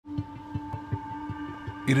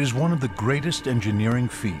It is one of the greatest engineering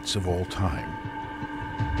feats of all time.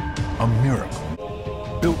 A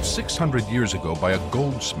miracle, built 600 years ago by a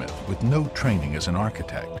goldsmith with no training as an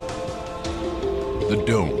architect. The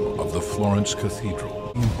dome of the Florence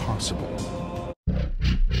Cathedral, impossible.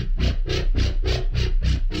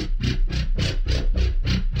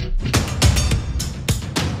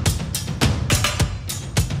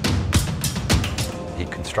 He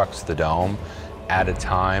constructs the dome at a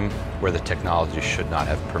time where the technology should not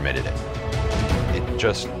have permitted it. It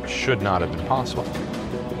just should not have been possible.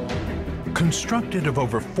 Constructed of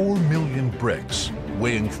over 4 million bricks,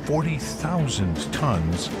 weighing 40,000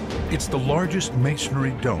 tons, it's the largest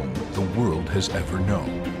masonry dome the world has ever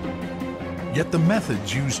known. Yet the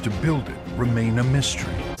methods used to build it remain a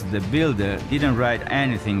mystery. The builder didn't write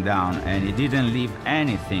anything down and he didn't leave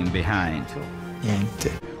anything behind.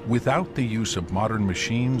 Without the use of modern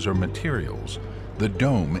machines or materials, the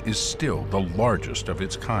dome is still the largest of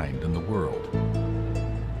its kind in the world.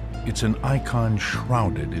 It's an icon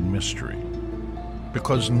shrouded in mystery,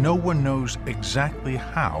 because no one knows exactly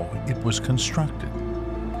how it was constructed.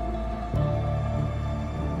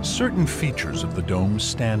 Certain features of the dome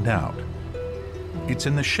stand out. It's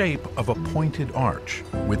in the shape of a pointed arch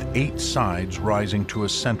with 8 sides rising to a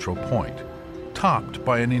central point, topped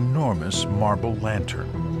by an enormous marble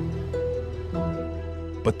lantern.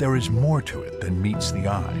 But there is more to it than meets the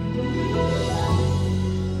eye.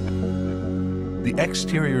 The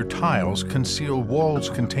exterior tiles conceal walls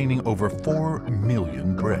containing over 4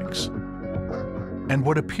 million bricks. And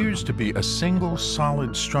what appears to be a single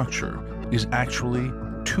solid structure is actually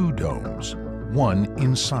 2 domes, one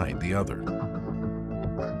inside the other.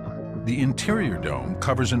 The interior dome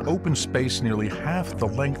covers an open space nearly half the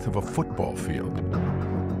length of a football field,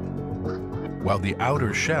 while the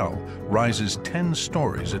outer shell rises 10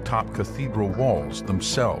 stories atop cathedral walls,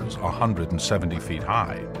 themselves 170 feet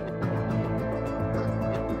high.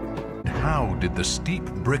 How did the steep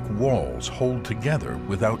brick walls hold together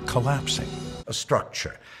without collapsing? A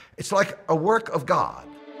structure. It's like a work of God.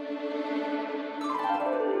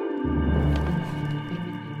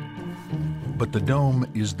 But the dome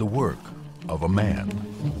is the work of a man,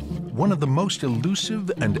 one of the most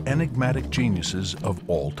elusive and enigmatic geniuses of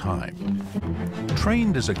all time.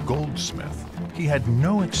 Trained as a goldsmith, he had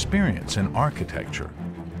no experience in architecture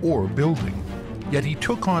or building, yet he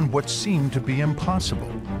took on what seemed to be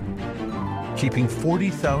impossible, keeping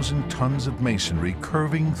 40,000 tons of masonry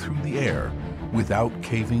curving through the air without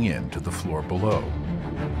caving in to the floor below.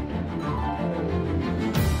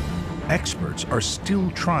 Experts are still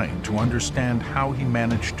trying to understand how he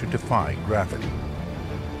managed to defy gravity.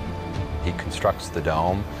 He constructs the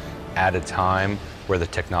dome at a time where the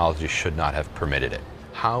technology should not have permitted it.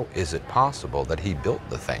 How is it possible that he built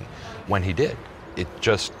the thing when he did? It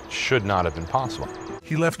just should not have been possible.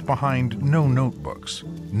 He left behind no notebooks,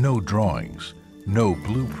 no drawings, no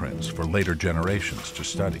blueprints for later generations to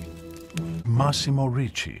study. Massimo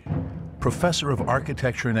Ricci, professor of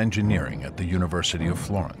architecture and engineering at the University of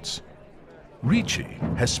Florence. Ricci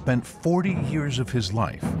has spent 40 years of his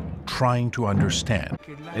life trying to understand.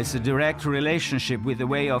 It's a direct relationship with the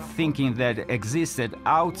way of thinking that existed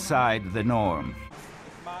outside the norm.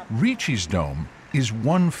 Ricci's dome is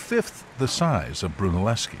 1/5 the size of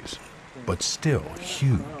Brunelleschi's, but still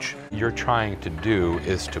huge. You're trying to do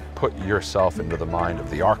is to put yourself into the mind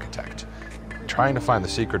of the architect. Trying to find the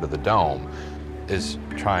secret of the dome is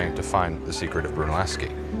trying to find the secret of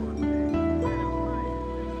Brunelleschi.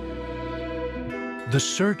 The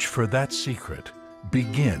search for that secret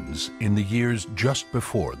begins in the years just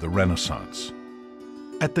before the Renaissance.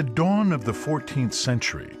 At the dawn of the 14th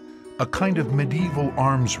century, a kind of medieval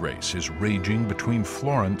arms race is raging between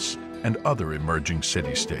Florence and other emerging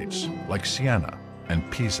city-states like Siena and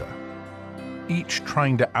Pisa, each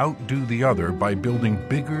trying to outdo the other by building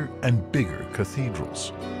bigger and bigger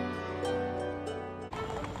cathedrals.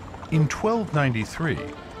 In 1293,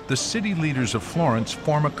 the city leaders of Florence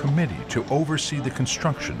form a committee to oversee the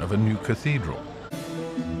construction of a new cathedral.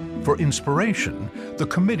 For inspiration, the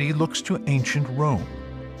committee looks to ancient Rome,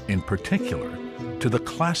 in particular to the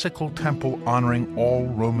classical temple honoring all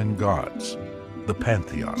Roman gods, the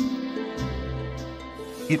Pantheon.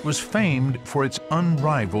 It was famed for its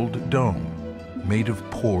unrivaled dome, made of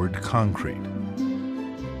poured concrete.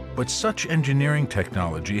 But such engineering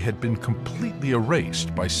technology had been completely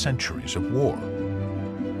erased by centuries of war.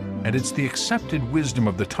 And it's the accepted wisdom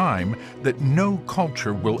of the time that no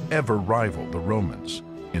culture will ever rival the Romans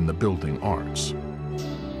in the building arts.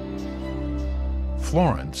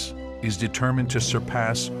 Florence is determined to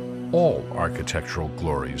surpass all architectural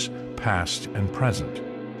glories, past and present.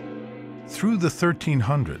 Through the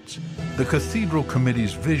 1300s, the Cathedral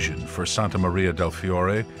Committee's vision for Santa Maria del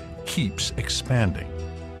Fiore keeps expanding.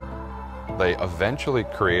 They eventually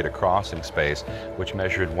create a crossing space which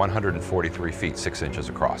measured 143 feet 6 inches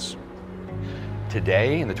across.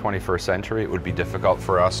 Today, in the 21st century, it would be difficult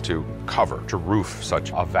for us to roof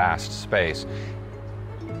such a vast space.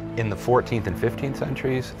 In the 14th and 15th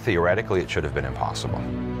centuries, theoretically, it should have been impossible.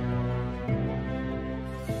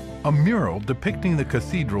 A mural depicting the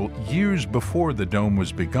cathedral years before the dome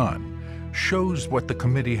was begun shows what the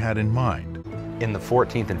committee had in mind. In the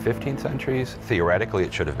 14th and 15th centuries, theoretically,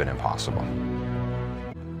 it should have been impossible.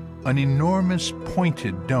 An enormous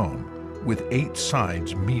pointed dome with 8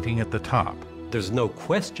 sides meeting at the top. There's no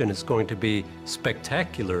question it's going to be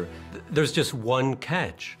spectacular. There's just one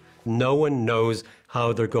catch. No one knows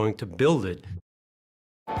how they're going to build it.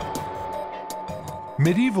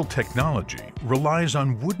 Medieval technology relies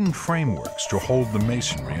on wooden frameworks to hold the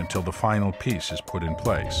masonry until the final piece is put in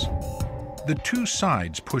place. The 2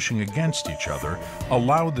 sides pushing against each other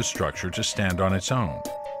allow the structure to stand on its own.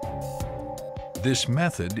 This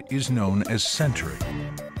method is known as centering.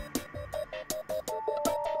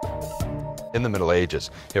 In the Middle Ages,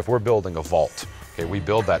 if we're building a vault, okay, we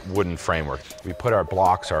build that wooden framework. We put our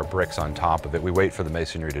blocks, our bricks on top of it. We wait for the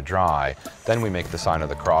masonry to dry. Then we make the sign of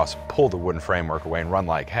the cross, pull the wooden framework away and run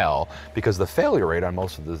like hell, because the failure rate on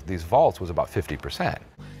most of these vaults was about 50%.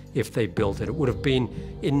 If they built it, it would have been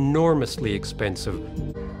enormously expensive.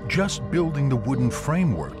 Just building the wooden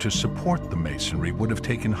framework to support the masonry would have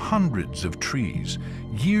taken hundreds of trees,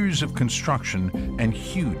 years of construction, and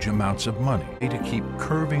huge amounts of money to keep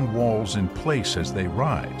curving walls in place as they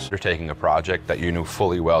rise. You're taking a project that you knew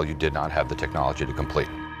fully well you did not have the technology to complete.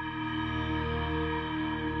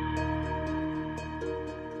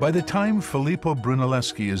 By the time Filippo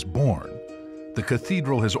Brunelleschi is born, the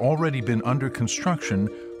cathedral has already been under construction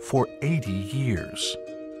for 80 years,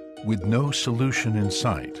 with no solution in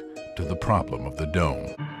sight to the problem of the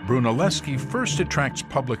dome. Brunelleschi first attracts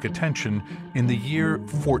public attention in the year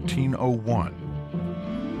 1401.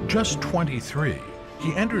 Just 23,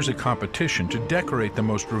 he enters a competition to decorate the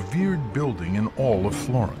most revered building in all of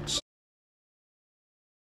Florence.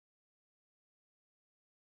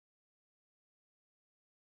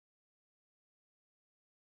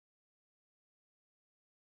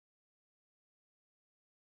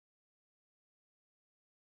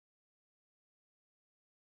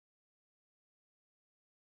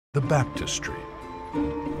 The baptistry.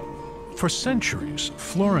 For centuries,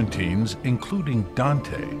 Florentines, including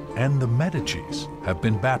Dante and the Medicis, have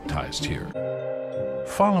been baptized here.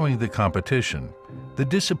 Following the competition, the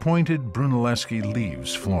disappointed Brunelleschi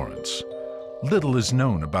leaves Florence. Little is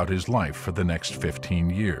known about his life for the next 15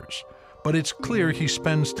 years, but it's clear he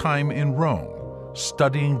spends time in Rome,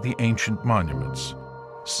 studying the ancient monuments.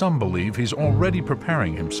 Some believe he's already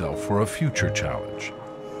preparing himself for a future challenge: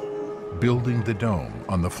 building the dome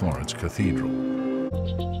on the Florence Cathedral.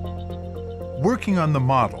 Working on the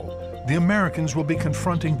model, the Americans will be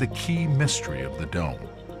confronting the key mystery of the dome.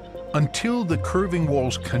 Until the curving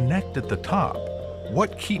walls connect at the top,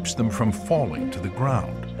 what keeps them from falling to the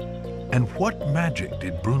ground? And what magic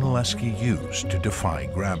did Brunelleschi use to defy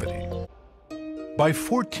gravity? By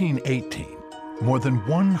 1418, more than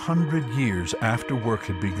 100 years after work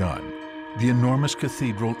had begun, the enormous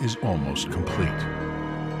cathedral is almost complete.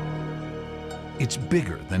 It's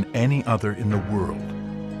bigger than any other in the world.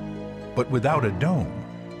 But without a dome,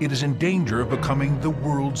 it is in danger of becoming the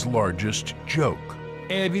world's largest joke.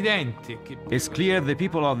 It's clear the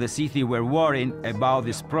people of the city were worried about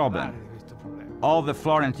this problem. All the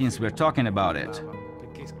Florentines were talking about it.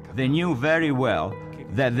 They knew very well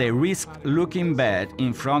that they risked looking bad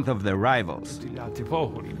in front of their rivals.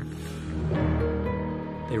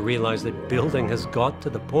 They realize that building has got to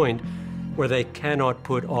the point where they cannot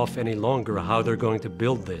put off any longer how they're going to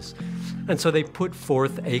build this. And so they put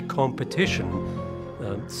forth a competition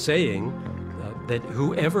saying that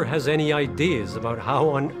whoever has any ideas about how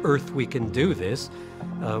on earth we can do this,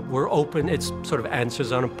 we're open. It's sort of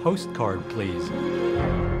answers on a postcard, please.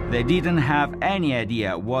 They didn't have any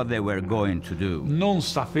idea what they were going to do. Non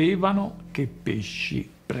sapevano che pesci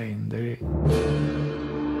prendere.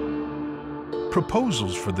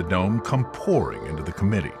 Proposals for the dome come pouring into the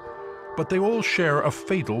committee, but they all share a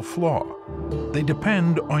fatal flaw. They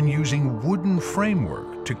depend on using wooden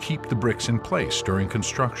framework to keep the bricks in place during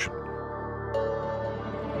construction.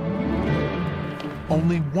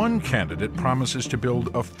 Only one candidate promises to build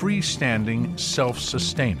a freestanding,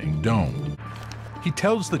 self-sustaining dome. He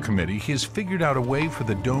tells the committee he has figured out a way for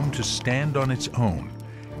the dome to stand on its own,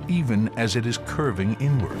 even as it is curving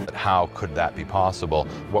inward. How could that be possible?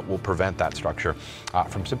 What will prevent that structure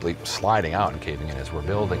from simply sliding out and caving in as we're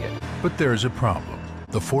building it? But there's a problem.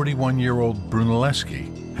 The 41-year-old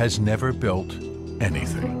Brunelleschi has never built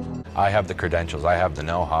anything. I have the credentials, I have the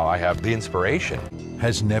know-how, I have the inspiration.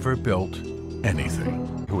 Has never built anything.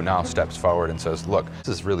 Who now steps forward and says, look, this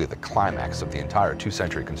is really the climax of the entire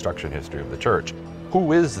 2-century construction history of the church.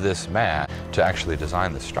 Who is this man to actually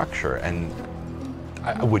design the structure? And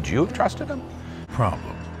would you have trusted him?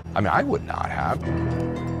 Problem. I mean, I would not have.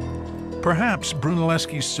 Perhaps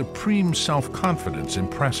Brunelleschi's supreme self-confidence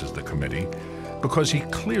impresses the committee because he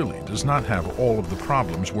clearly does not have all of the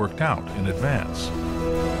problems worked out in advance.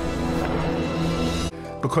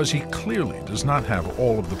 Because he clearly does not have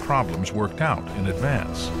all of the problems worked out in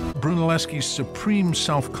advance. Brunelleschi's supreme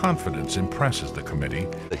self-confidence impresses the committee.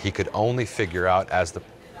 That he could only figure out as the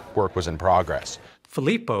work was in progress.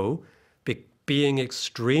 Filippo, being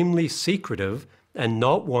extremely secretive and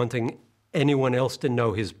not wanting anyone else to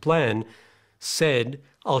know his plan, said,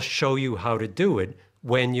 I'll show you how to do it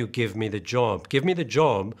when you give me the job. Give me the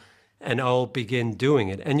job and I'll begin doing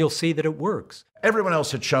it. And you'll see that it works. Everyone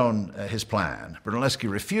else had shown his plan. Brunelleschi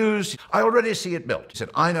refused. I already see it built. He said,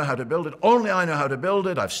 I know how to build it. Only I know how to build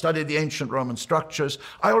it. I've studied the ancient Roman structures.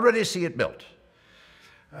 I already see it built.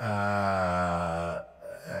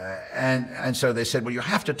 And so they said, well, you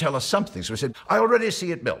have to tell us something. So he said, I already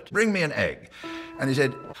see it built. Bring me an egg. And he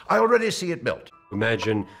said, I already see it built.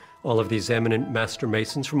 Imagine all of these eminent master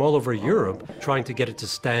masons from all over Europe trying to get it to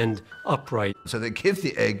stand upright. So they give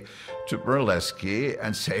the egg to Brunelleschi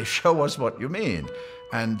and say, show us what you mean.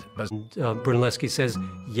 And Brunelleschi says,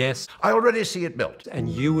 yes. I already see it built. And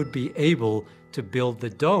you would be able to build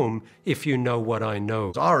the dome if you know what I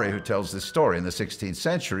know. Ari, who tells this story in the 16th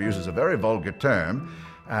century, uses a very vulgar term.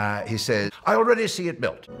 He says, I already see it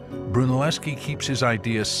built. Brunelleschi keeps his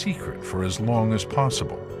idea secret for as long as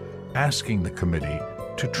possible, asking the committee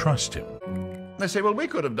to trust him. They say, well, we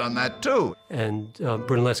could have done that too. And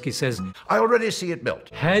Brunelleschi says, I already see it built.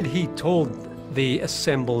 Had he told the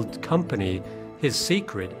assembled company his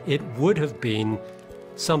secret, it would have been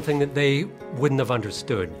something that they wouldn't have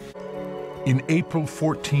understood. In April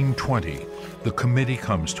 1420, the committee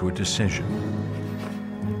comes to a decision.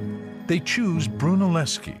 They choose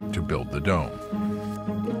Brunelleschi to build the dome.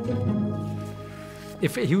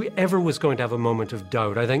 If he ever was going to have a moment of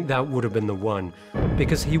doubt, I think that would have been the one,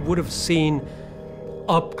 because he would have seen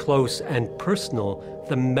up close and personal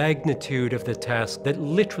the magnitude of the task that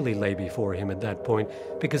literally lay before him at that point,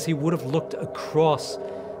 because he would have looked across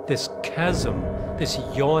this chasm, this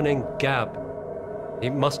yawning gap. He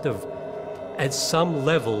must have, at some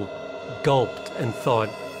level, gulped and thought,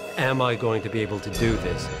 am I going to be able to do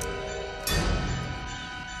this?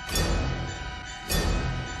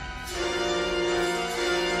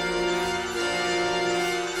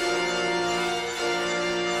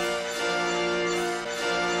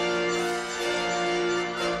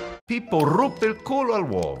 People ruppe il culo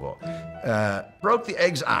all'uovo, broke the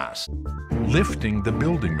egg's ass. Lifting the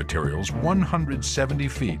building materials 170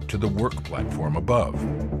 feet to the work platform above.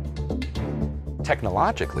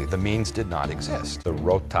 Technologically, the means did not exist. The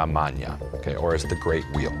rota magna, okay, or as the Great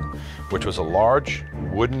Wheel, which was a large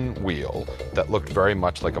wooden wheel that looked very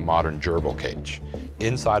much like a modern gerbil cage,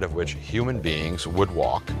 inside of which human beings would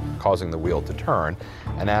walk, causing the wheel to turn,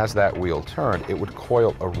 and as that wheel turned, it would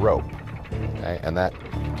coil a rope. Okay, and that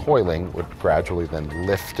coiling would gradually then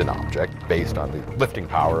lift an object based on the lifting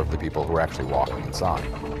power of the people who were actually walking inside.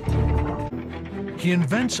 He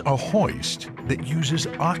invents a hoist that uses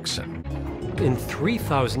oxen. In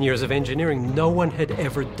 3,000 years of engineering, no one had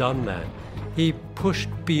ever done that. He pushed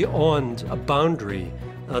beyond a boundary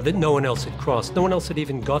that no one else had crossed. No one else had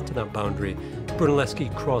even got to that boundary.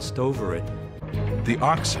 Brunelleschi crossed over it. The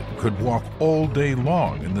oxen could walk all day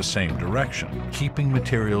long in the same direction, keeping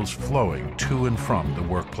materials flowing to and from the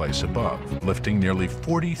workplace above, lifting nearly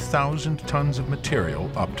 40,000 tons of material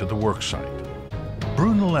up to the worksite.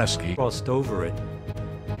 Brunelleschi crossed over it.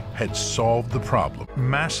 Had solved the problem.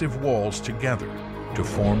 Massive walls together to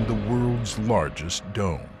form the world's largest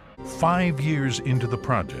dome. 5 years into the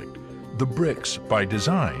project, the bricks, by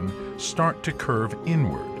design, start to curve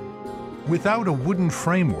inward. Without a wooden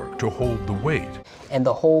framework to hold the weight. And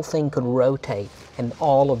the whole thing could rotate, and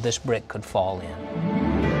all of this brick could fall in.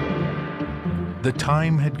 The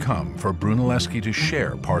time had come for Brunelleschi to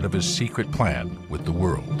share part of his secret plan with the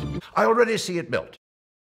world. I already see it built.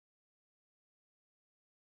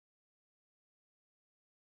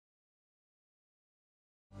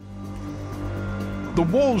 The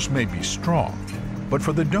walls may be strong, but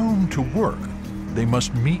for the dome to work, they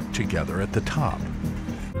must meet together at the top.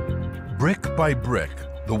 Brick by brick,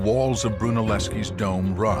 the walls of Brunelleschi's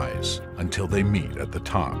dome rise until they meet at the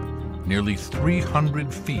top, nearly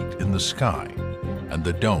 300 feet in the sky, and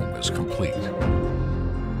the dome is complete.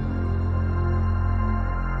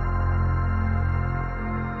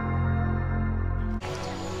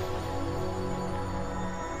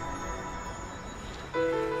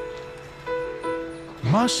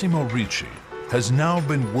 Massimo Ricci has now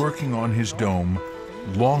been working on his dome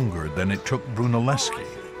longer than it took Brunelleschi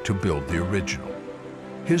to build the original.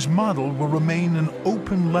 His model will remain an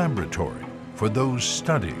open laboratory for those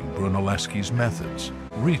studying Brunelleschi's methods.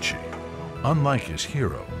 Ricci, unlike his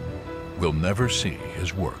hero, will never see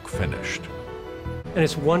his work finished. And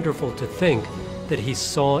it's wonderful to think that he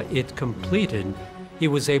saw it completed. He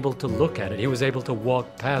was able to look at it. He was able to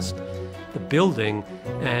walk past the building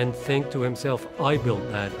and think to himself, I built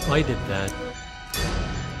that, I did that.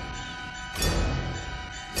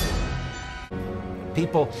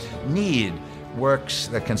 People need works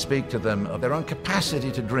that can speak to them of their own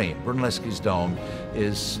capacity to dream. Brunelleschi's dome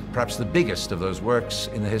is perhaps the biggest of those works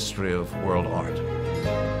in the history of world art.